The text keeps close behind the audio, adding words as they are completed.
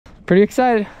Pretty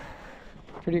excited.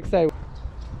 Pretty excited.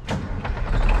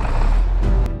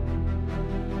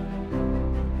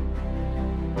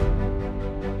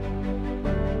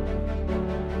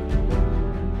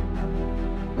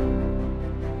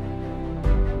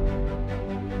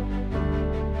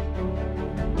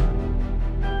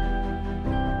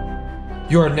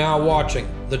 You are now watching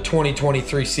the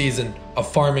 2023 season of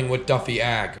Farming with Duffy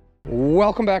Ag.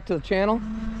 Welcome back to the channel.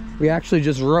 We actually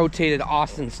just rotated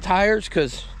Austin's tires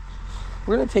because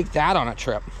we're gonna take that on a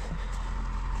trip.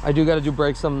 I do gotta do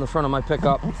brakes on the front of my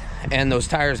pickup, and those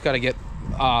tires gotta get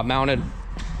mounted.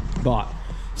 But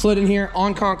slid in here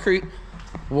on concrete.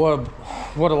 What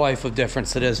a life of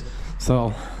difference it is.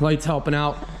 So light's helping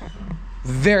out.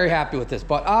 Very happy with this,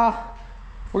 but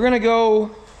we're gonna go.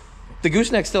 The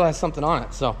gooseneck still has something on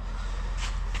it, so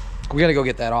we gotta go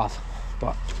get that off.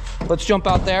 But let's jump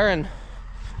out there and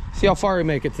see how far we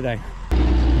make it today.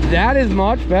 That is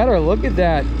much better. Look at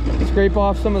that. Scrape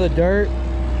off some of the dirt,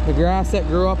 the grass that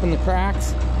grew up in the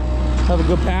cracks. Have a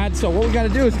good pad. So what we gotta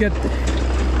do is get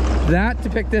that to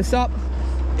pick this up.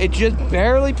 It just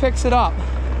barely picks it up,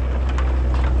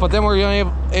 but then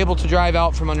we're able to drive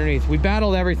out from underneath. We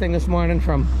battled everything this morning,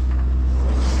 from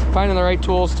finding the right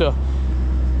tools to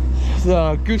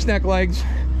the gooseneck legs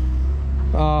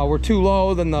were too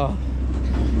low, then the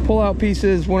pull-out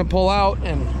pieces wouldn't pull out,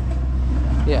 and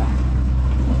yeah,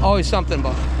 always something,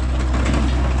 but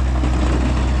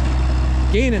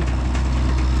gaining.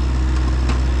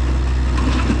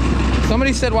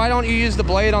 Somebody said, why don't you use the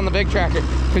blade on the big tractor?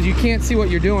 Because you can't see what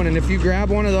you're doing, and if you grab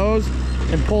one of those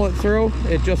and pull it through,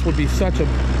 it just would be such a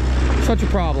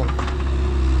problem.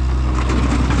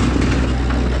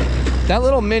 That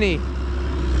little mini,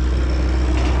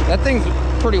 that thing's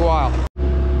pretty wild.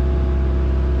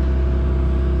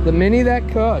 The mini that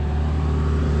could.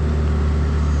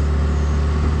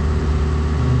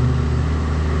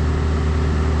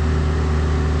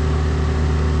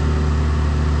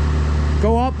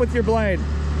 Go up with your blade.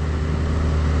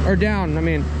 Or down, I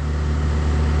mean.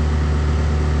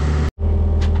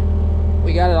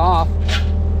 We got it off.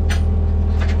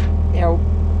 You know,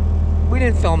 we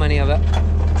didn't film any of it.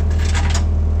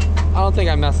 I don't think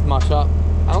I messed much up.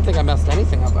 I don't think I messed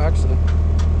anything up, actually,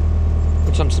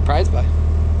 which I'm surprised by.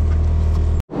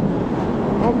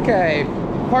 Okay,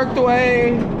 parked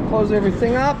away, close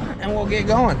everything up, and we'll get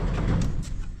going.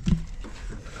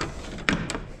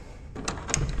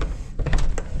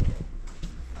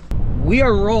 We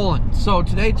are rolling. So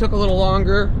today took a little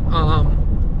longer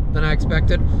than I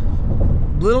expected. A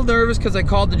little nervous because I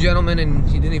called the gentleman and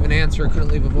he didn't even answer, couldn't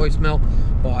leave a voicemail,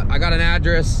 but I got an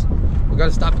address. We got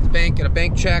to stop at the bank, get a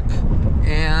bank check,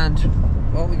 and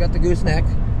well, we got the gooseneck.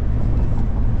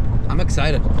 I'm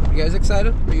excited. You guys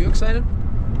excited? Are you excited?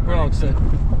 We're all excited.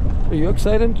 Are you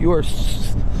excited? You are.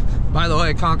 By the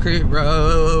way, concrete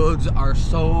roads are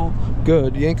so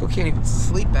good. Yanko can't even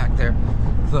sleep back there.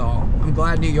 So I'm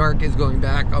glad New York is going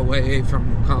back away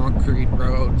from concrete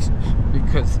roads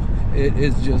because it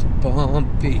is just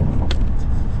bumpy.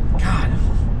 God.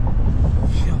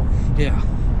 Yeah.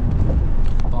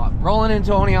 Rolling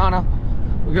into Oneonta.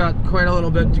 We got quite a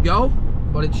little bit to go,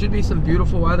 but it should be some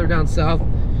beautiful weather down south,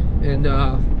 and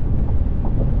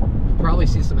we'll probably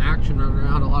see some action running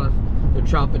around. A lot of they're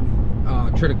chopping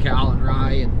triticale and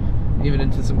rye, and even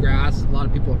into some grass. A lot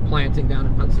of people are planting down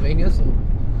in Pennsylvania, so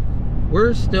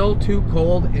we're still too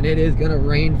cold, and it is gonna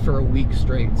rain for a week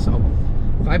straight. So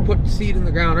if I put seed in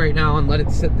the ground right now and let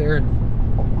it sit there,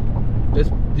 and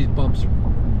these bumps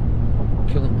are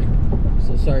killing me.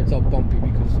 So sorry it's all bumpy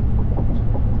because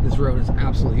this road is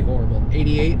absolutely horrible.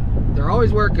 88, they're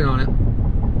always working on it,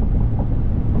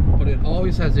 but it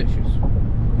always has issues.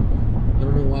 I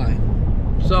don't know why.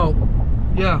 So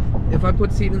yeah, if I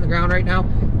put seed in the ground right now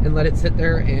and let it sit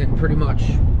there and pretty much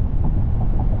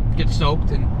get soaked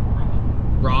and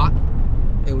rot,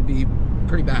 it would be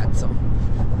pretty bad. So,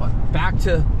 but back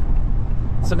to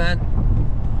cement.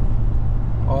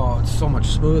 Oh, it's so much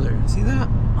smoother. See that?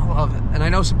 I love it. And I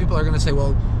know some people are going to say,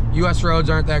 well, U.S. roads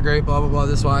aren't that great, blah, blah, blah.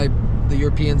 This is why the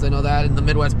Europeans, I know that. And the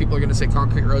Midwest people are going to say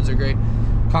concrete roads are great.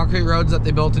 Concrete roads that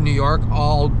they built in New York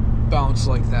all bounce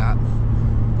like that.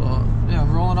 But, yeah,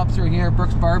 rolling up through here.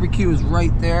 Brooks Barbecue is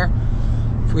right there.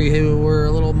 If we were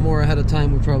a little more ahead of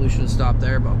time, we probably should have stopped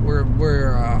there. But we're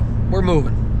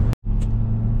moving.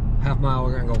 Half mile,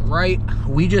 we're going to go right.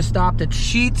 We just stopped at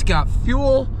Sheets, got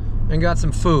fuel, and got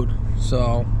some food.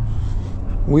 So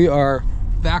we are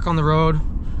back on the road.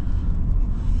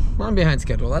 We're on behind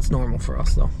schedule. That's normal for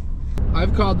us, though.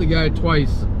 I've called the guy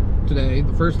twice today.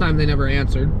 The first time they never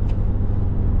answered.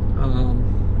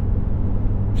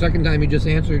 Second time he just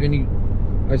answered, and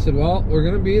I said, well, we're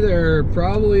gonna be there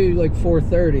probably like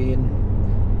 4:30,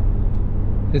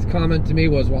 and his comment to me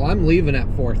was, well, I'm leaving at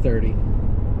 4:30.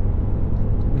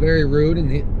 Very rude. And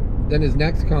then his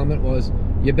next comment was,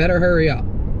 you better hurry up.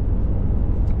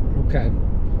 Okay,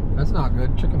 that's not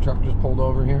good. Chicken truck just pulled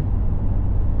over here.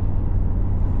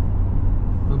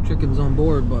 No chickens on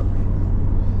board, but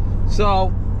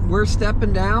so we're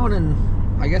stepping down, and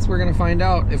I guess we're gonna find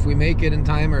out if we make it in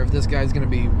time or if this guy's gonna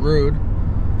be rude.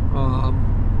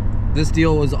 This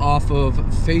deal was off of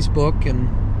Facebook, and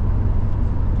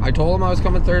I told him I was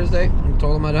coming Thursday. I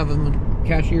told him I'd have him a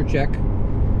cashier check.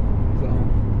 So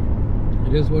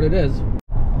it is what it is.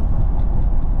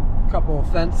 Couple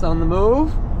of fence on the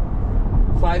move.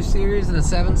 5 Series and a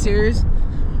 7 Series.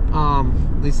 At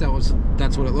least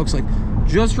that's what it looks like.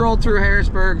 Just rolled through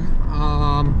Harrisburg.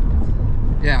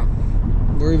 Yeah,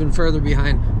 we're even further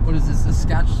behind. What is this? The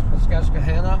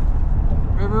Saskatchewan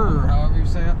River, or however you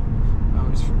say it. I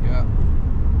always forget.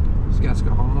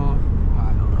 Saskatchewan.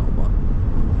 I don't know,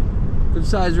 but good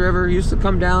sized river. Used to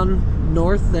come down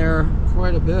north there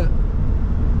quite a bit.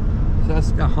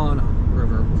 Saskatchewan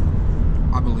River,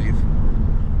 I believe.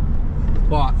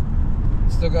 But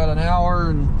still got an hour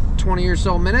and 20 or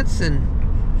so minutes, and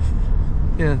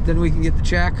yeah, then we can get the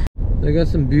check. They got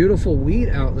some beautiful wheat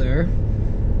out there.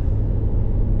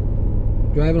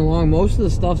 Driving along, most of the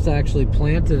stuff's actually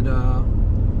planted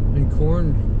in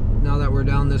corn now that we're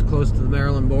down this close to the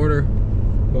Maryland border.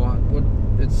 But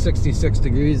it's 66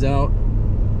 degrees out.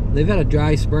 They've had a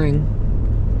dry spring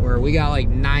where we got like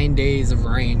 9 days of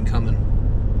rain coming.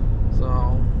 So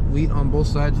wheat on both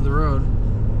sides of the road.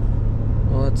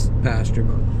 Well, that's pasture,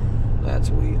 but that's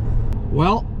wheat.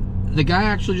 Well, the guy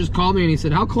actually just called me and he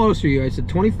said, how close are you? I said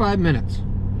 25 minutes,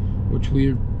 which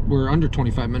we're under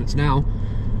 25 minutes now.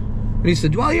 And he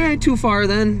said, well, you ain't too far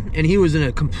then. And he was in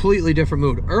a completely different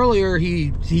mood. Earlier,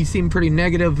 he seemed pretty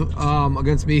negative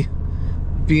against me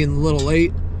being a little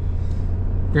late.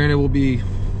 Granted, we'll be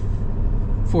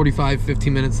 45,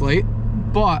 15 minutes late.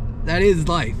 But that is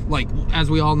life, like, as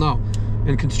we all know.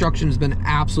 And construction has been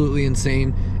absolutely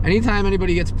insane. Anytime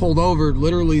anybody gets pulled over,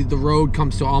 literally the road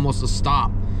comes to almost a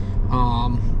stop.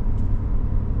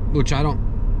 Which I don't...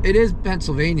 It is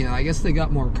Pennsylvania. I guess they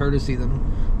got more courtesy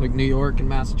than like New York and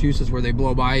Massachusetts, where they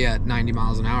blow by at 90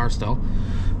 miles an hour still.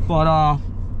 But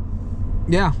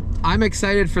yeah, I'm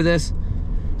excited for this.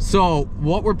 So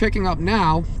what we're picking up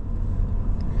now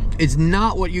is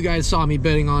not what you guys saw me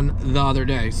bidding on the other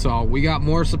day. So we got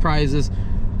more surprises.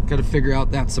 Got to figure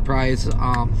out that surprise.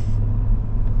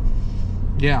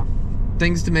 Yeah,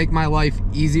 things to make my life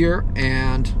easier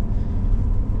and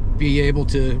be able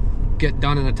to get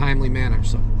done in a timely manner.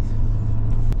 So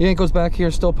Yanko's back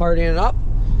here still partying it up,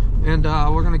 and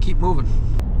we're gonna keep moving.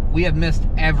 We have missed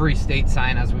every state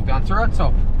sign as we've gone through it,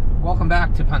 so welcome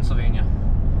back to Pennsylvania.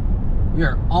 We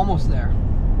are almost there,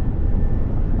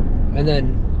 and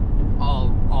then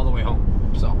all the way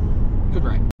home. So good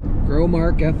ride.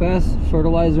 Growmark FS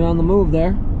fertilizer on the move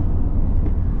there.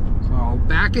 So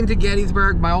back into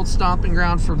Gettysburg, my old stomping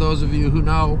ground. For those of you who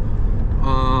know,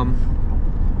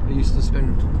 I used to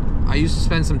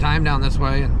spend some time down this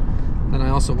way, and then I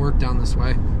also worked down this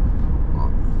way.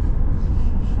 Well,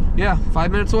 yeah,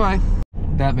 5 minutes away.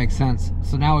 That makes sense.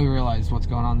 So now we realize what's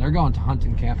going on. They're going to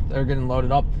hunting camp. They're getting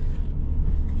loaded up.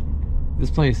 This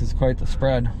place is quite the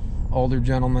spread. Older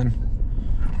gentlemen.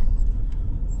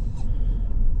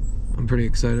 I'm pretty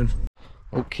excited.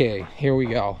 Okay, here we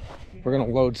go. We're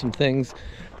gonna load some things,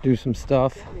 do some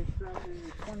stuff.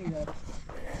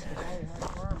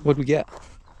 What'd we get?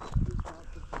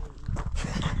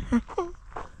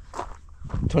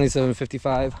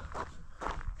 2755,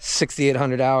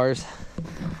 6,800 hours.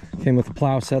 Came with a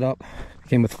plow setup.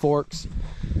 Came with forks.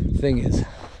 Thing is,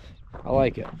 I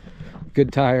like it.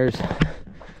 Good tires.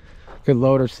 Good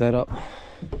loader setup.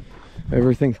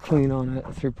 Everything's clean on it.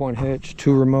 3-point hitch,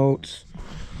 2 remotes.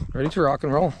 Ready to rock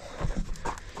and roll.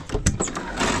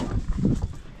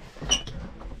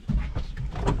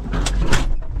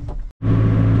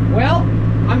 Well,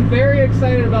 I'm very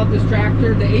excited about this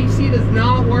tractor. The AC does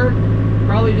not work.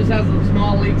 Probably just has a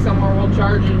small leak somewhere. We'll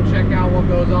charge it and check out what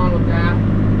goes on with that.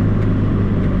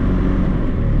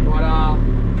 But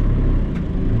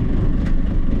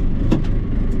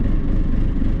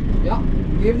yeah,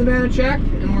 gave the man a check,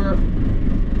 and we're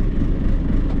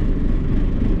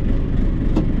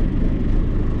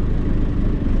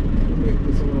make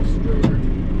this a little straighter.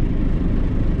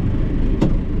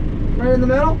 Right in the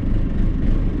middle.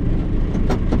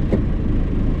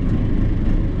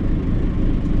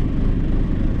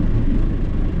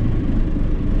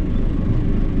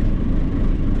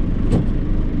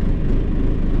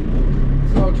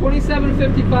 So 27.55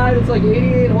 2155. It's like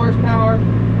 88 horsepower.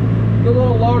 Good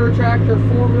little loader tractor,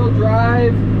 4-wheel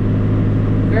drive.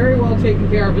 Very well taken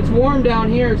care of. It's warm down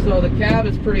here, so the cab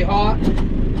is pretty hot.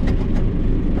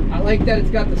 I like that it's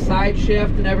got the side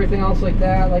shift and everything else like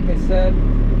that. Like I said,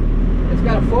 it's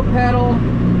got a foot pedal.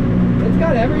 It's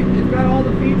got all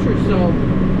the features. So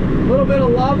a little bit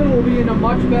of loving will be in a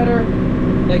much better.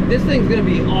 Like, this thing's gonna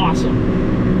be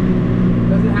awesome.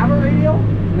 Does it have a radio?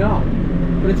 No,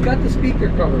 but it's got the speaker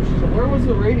covers. So where was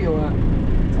the radio at?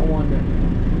 I wonder.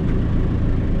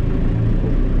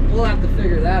 We'll have to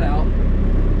figure that out.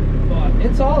 But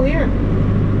it's all here.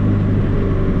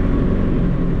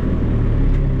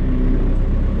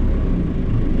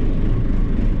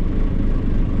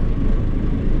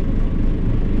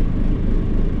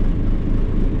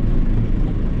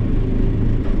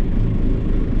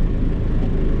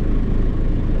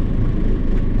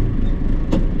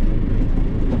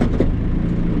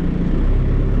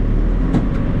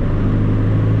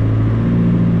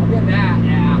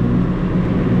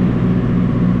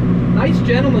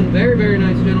 Gentleman, very, very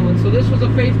nice gentleman. So this was a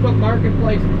Facebook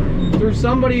marketplace through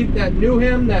somebody that knew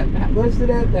him, that listed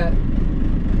it, that...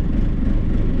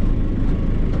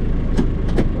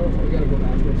 Oh, we gotta go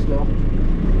back there still.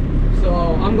 So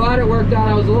I'm glad it worked out.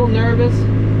 I was a little nervous,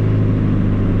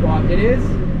 but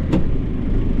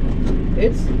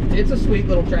it's a sweet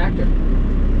little tractor.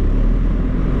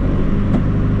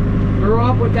 Grew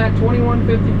up with that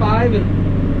 2155,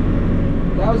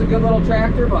 and that was a good little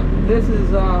tractor, but this is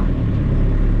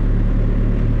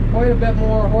quite a bit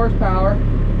more horsepower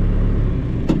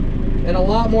and a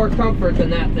lot more comfort than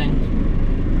that thing.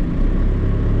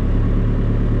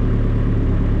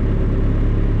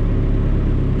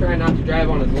 Try not to drive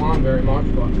on his lawn very much,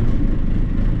 but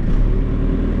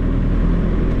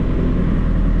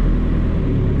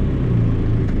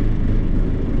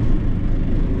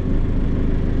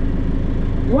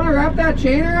you want to wrap that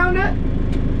chain around it?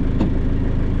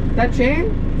 That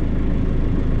chain?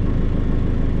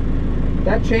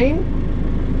 That chain?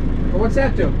 Or what's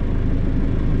that do?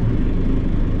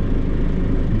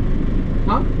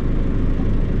 Huh?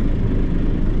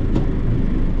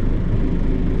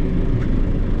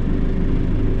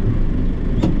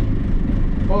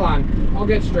 Hold on, I'll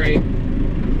get straight.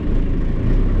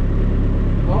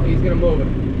 Oh, he's gonna move it.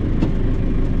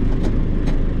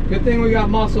 Good thing we got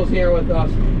muscles here with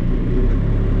us.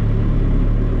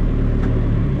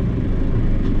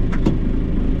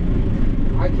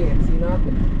 I can't see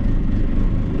nothing.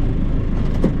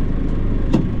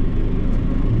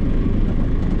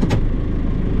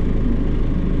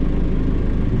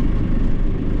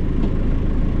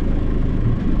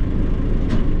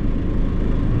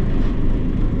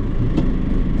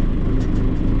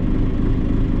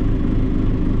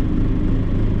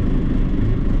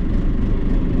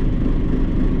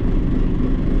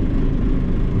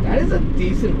 That is a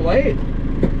decent blade.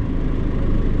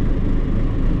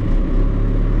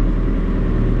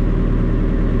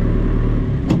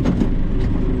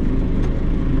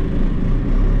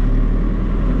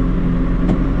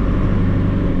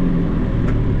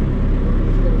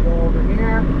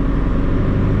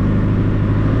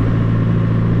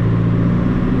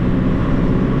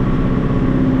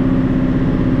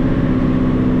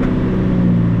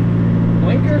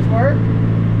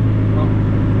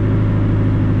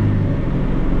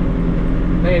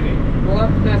 Maybe. We'll have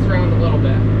to mess around a little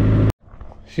bit.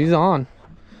 She's on.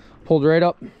 Pulled right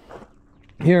up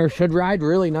here. Should ride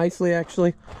really nicely,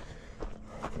 actually.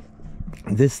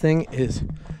 This thing is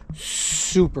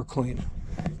super clean.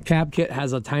 Cab kit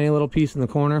has a tiny little piece in the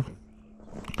corner.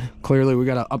 Clearly we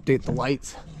got to update the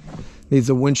lights. Needs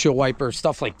a windshield wiper,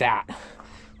 stuff like that.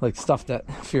 Like stuff that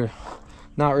if you're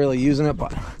not really using it,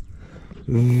 but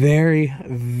very,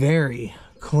 very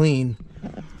clean.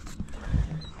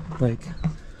 Like,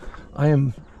 I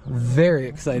am very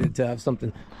excited to have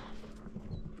something.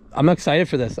 I'm excited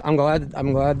for this. I'm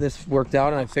glad this worked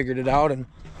out and I figured it out. And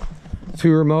 2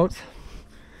 remotes.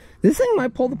 This thing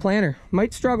might pull the planter.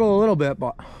 Might struggle a little bit,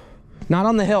 but not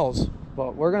on the hills.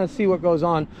 But we're gonna see what goes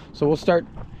on. So we'll start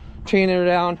chaining her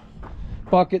down.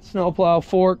 Bucket, snowplow,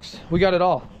 forks. We got it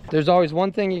all. There's always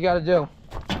one thing you got to do.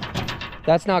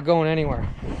 That's not going anywhere.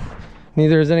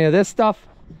 Neither is any of this stuff.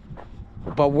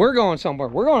 But we're going somewhere.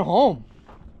 We're going home.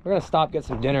 We're gonna stop, get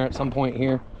some dinner at some point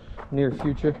here, near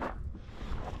future.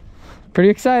 Pretty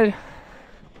excited.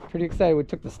 Pretty excited. We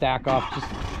took the stack off. Just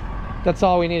that's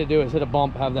all we need to do is hit a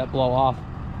bump, have that blow off.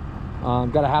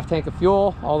 Got a half tank of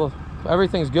fuel.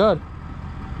 Everything's good.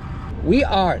 We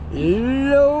are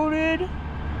loaded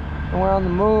and we're on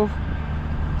the move.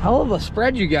 Hell of a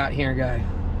spread you got here, guy.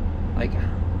 Like,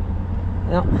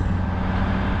 yeah.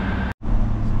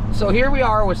 so here we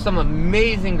are with some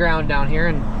amazing ground down here,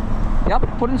 and yep,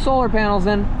 putting solar panels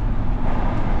in.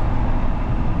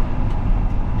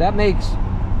 That makes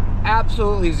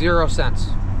absolutely 0 sense.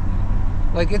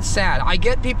 Like, it's sad. I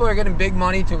get people are getting big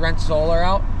money to rent solar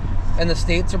out, and the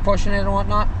states are pushing it and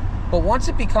whatnot, but once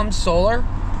it becomes solar,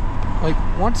 like,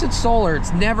 once it's solar,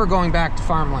 it's never going back to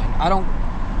farmland. I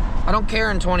don't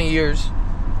care in 20 years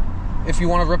if you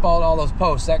want to rip out all those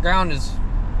posts. That ground is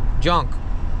junk.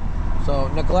 So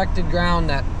neglected ground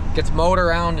that gets mowed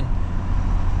around, and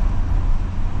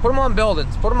put them on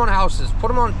buildings, put them on houses, put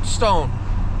them on stone,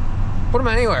 put them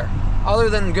anywhere other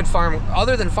than farm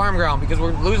ground, because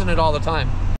we're losing it all the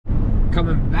time.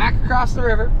 Coming back across the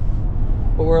river,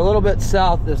 but we're a little bit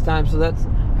south this time, so that's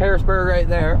Harrisburg right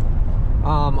there.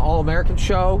 All-American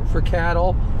show for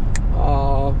cattle,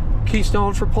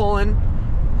 Keystone for pulling.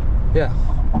 Yeah,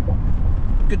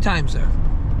 good times there.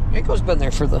 Yanko's been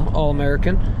there for the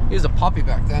All-American. He was a puppy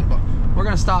back then, but we're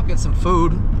gonna stop, get some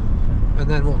food, and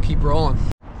then we'll keep rolling.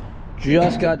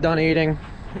 Just got done eating,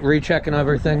 rechecking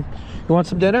everything. You want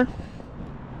some dinner?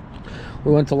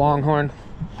 We went to Longhorn.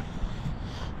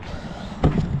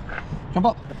 Jump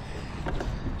up.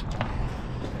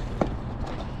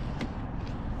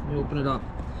 Let me open it up.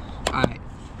 All right,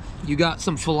 you got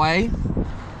some filet.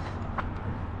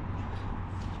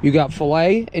 You got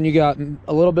filet, and you got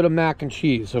a little bit of mac and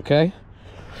cheese, okay?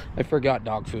 I forgot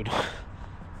dog food.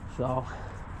 So,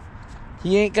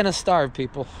 he ain't gonna starve,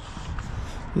 people.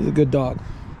 He's a good dog.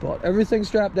 But everything's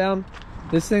strapped down.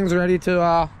 This thing's ready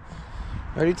to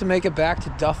make it back to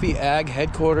Duffy Ag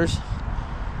headquarters.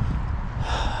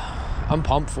 I'm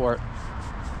pumped for it.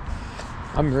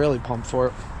 I'm really pumped for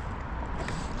it.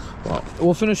 Well,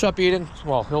 we'll finish up eating.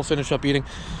 Well, he'll finish up eating.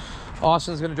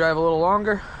 Austin's gonna drive a little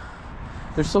longer.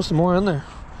 There's still some more in there.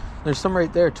 There's some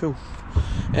right there too.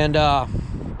 And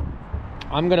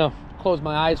I'm gonna close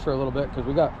my eyes for a little bit, because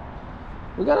we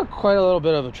got quite a little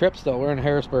bit of a trip still. We're in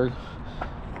Harrisburg.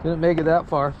 Didn't make it that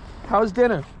far. How's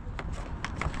dinner?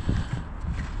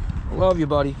 Love you,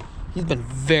 buddy. He's been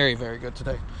very, very good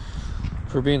today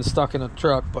for being stuck in a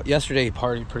truck, but yesterday he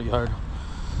partied pretty hard.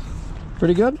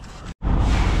 Pretty good.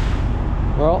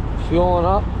 Well, fueling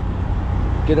up,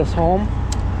 get us home.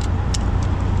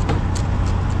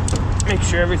 Make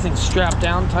sure everything's strapped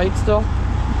down tight still.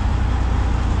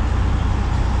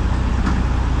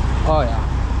 Oh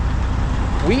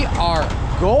yeah, we are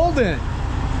golden.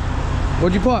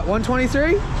 What'd you put,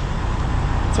 123?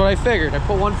 That's what I figured. I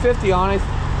put 150 on it.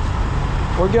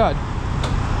 We're good.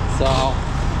 So,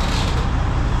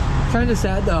 kind of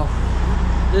sad though.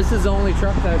 This is the only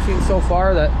truck that I've seen so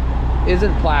far that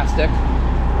isn't plastic.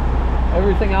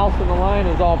 Everything else in the line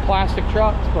is all plastic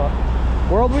trucks, but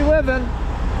world we live in.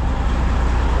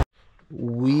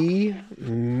 We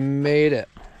made it.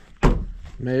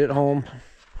 Made it home.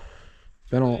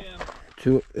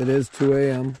 It is 2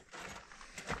 a.m.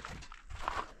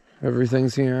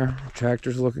 Everything's here.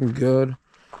 Tractor's looking good.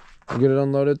 I'll get it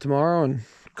unloaded tomorrow and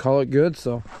call it good.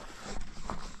 So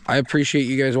I appreciate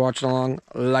you guys watching along,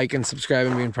 like and subscribe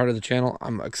and being part of the channel.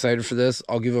 I'm excited for this.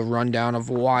 I'll give a rundown of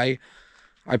why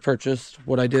I purchased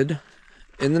what I did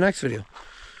in the next video.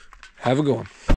 Have a good one.